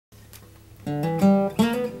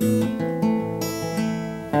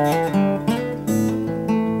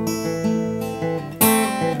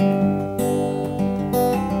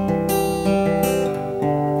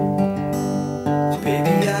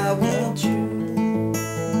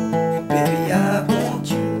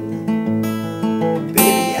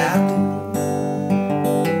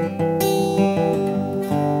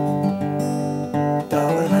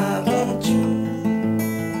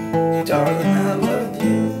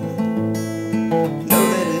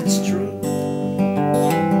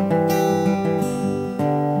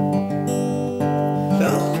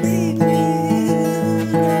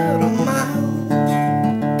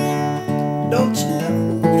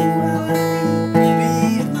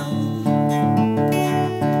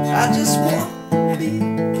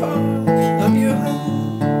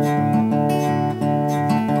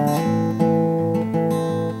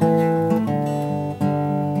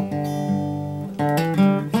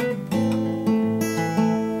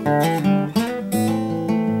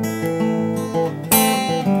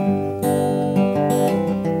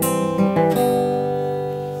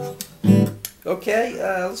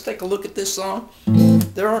take a look at this song.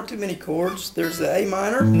 There aren't too many chords. There's the A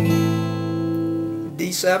minor,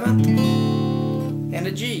 D7, and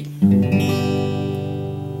a G.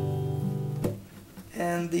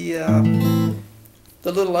 And the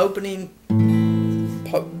little opening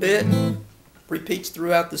bit repeats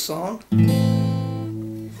throughout the song,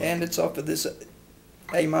 and it's off of this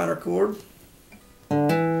A minor chord.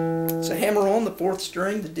 So hammer on the 4th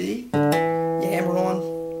string, the D. You hammer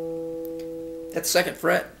on at the 2nd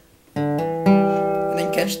fret, and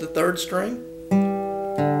then catch the 3rd string.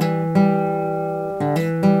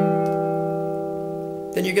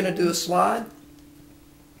 Then you're going to do a slide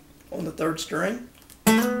on the 3rd string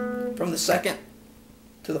from the 2nd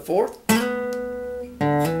to the 4th,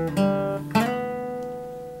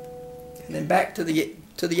 and then back to the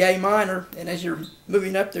A minor. And as you're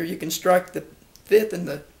moving up there, you can strike the 5th and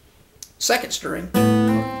the 2nd string,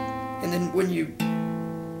 and then when you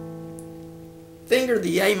finger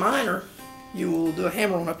the A minor, you will do a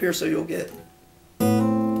hammer on up here, so you'll get.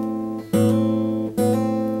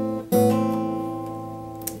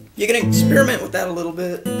 You can experiment with that a little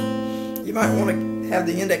bit. You might want to have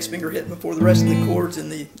the index finger hit before the rest of the chords in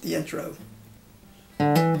the intro.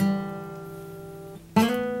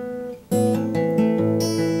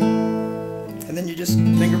 And then you just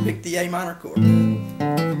finger pick the A minor chord.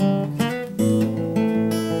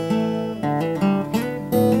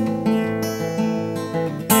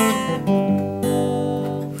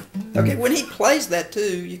 Okay, when he plays that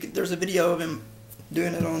too, there's a video of him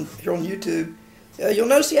doing it here on YouTube. You'll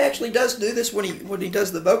notice he actually does do this when he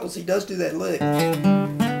does the vocals. He does do that lick,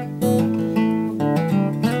 and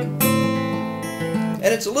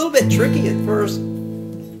it's a little bit tricky at first.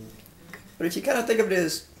 But if you kind of think of it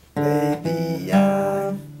as, baby,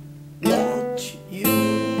 I want you,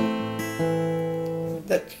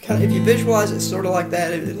 that kind of, if you visualize it sort of like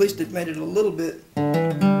that, at least it made it a little bit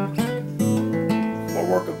more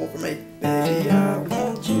workable for me. Baby, I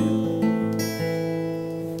want you.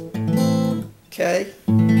 Okay.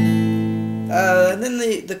 And then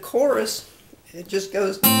the chorus, it just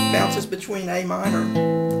bounces between A minor.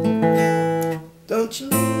 Don't you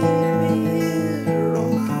leave me here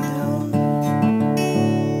on my own.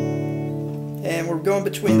 And we're going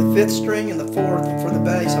between the 5th string and the 4th for the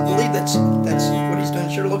bass. I believe that's what he's doing.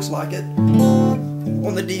 It sure looks like it.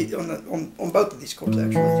 On the D, on both of these chords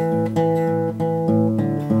actually.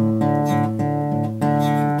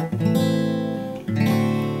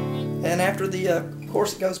 And after the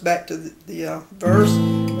chorus, it goes back to the verse.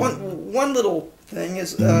 One little thing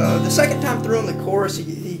is the 2nd time through in the chorus,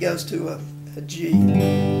 he goes to a G.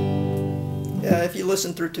 If you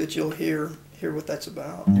listen through to it, you'll hear what that's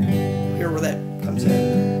about. Hear where that comes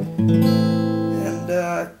in. And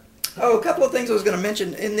a couple of things I was going to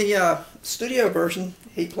mention. In the studio version,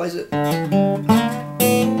 he plays it, and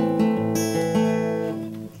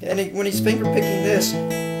when he's finger picking this,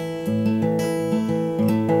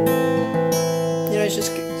 he's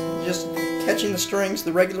just catching the strings,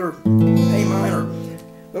 the regular A minor.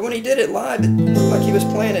 But when he did it live, it looked like he was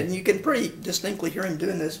playing it, and you can pretty distinctly hear him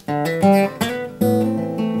doing this.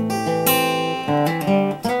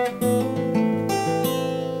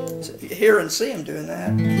 So you hear and see him doing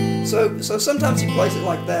that. So sometimes he plays it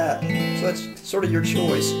like that. So that's sort of your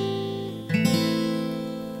choice.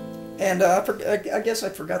 And I guess I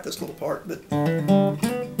forgot this little part, but.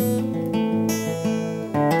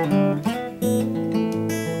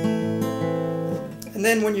 And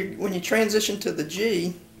then when you transition to the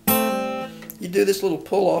G, you do this little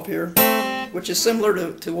pull off here, which is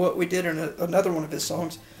similar to what we did in another one of his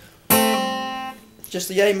songs. Just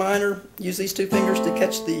the A minor, use these 2 fingers to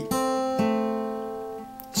catch the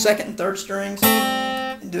 2nd and 3rd strings,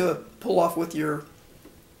 and do a pull off with a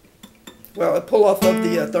pull off of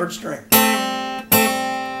the 3rd string.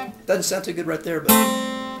 Doesn't sound too good right there, but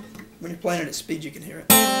when you're playing it at speed, you can hear it.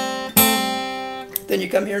 Then you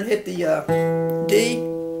come here and hit the D,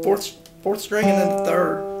 4th string, and then the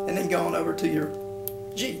 3rd, and then go on over to your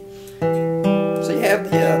G. So you have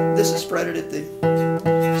this is fretted at the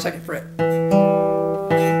 2nd fret.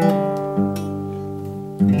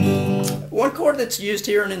 One chord that's used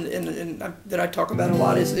here and that I talk about a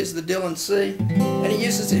lot is the Dylan C, and he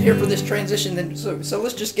uses it here for this transition. And so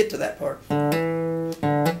let's just get to that part.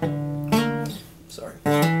 Sorry.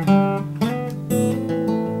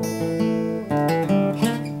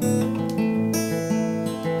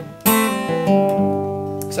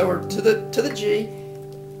 So we're to the G,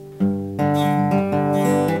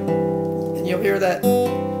 and you'll hear that.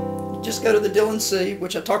 Just go to the Dylan C,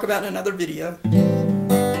 which I talk about in another video, and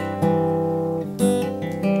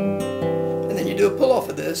then you do a pull off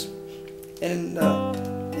of this. And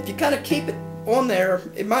if you kind of keep it on there,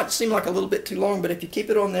 it might seem like a little bit too long, but if you keep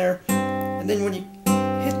it on there, and then when you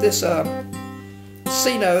hit this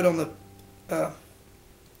C note on the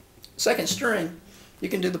second string, you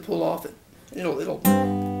can do the pull off. It'll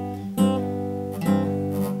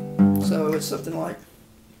so it's something like.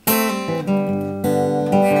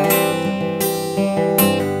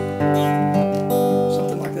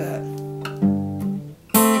 Something like that.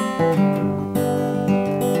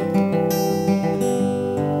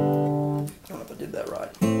 I don't know if I did that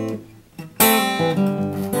right.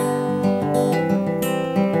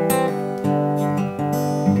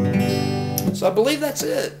 So I believe that's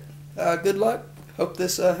it. Good luck. Hope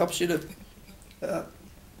this helps you to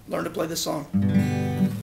learn to play this song.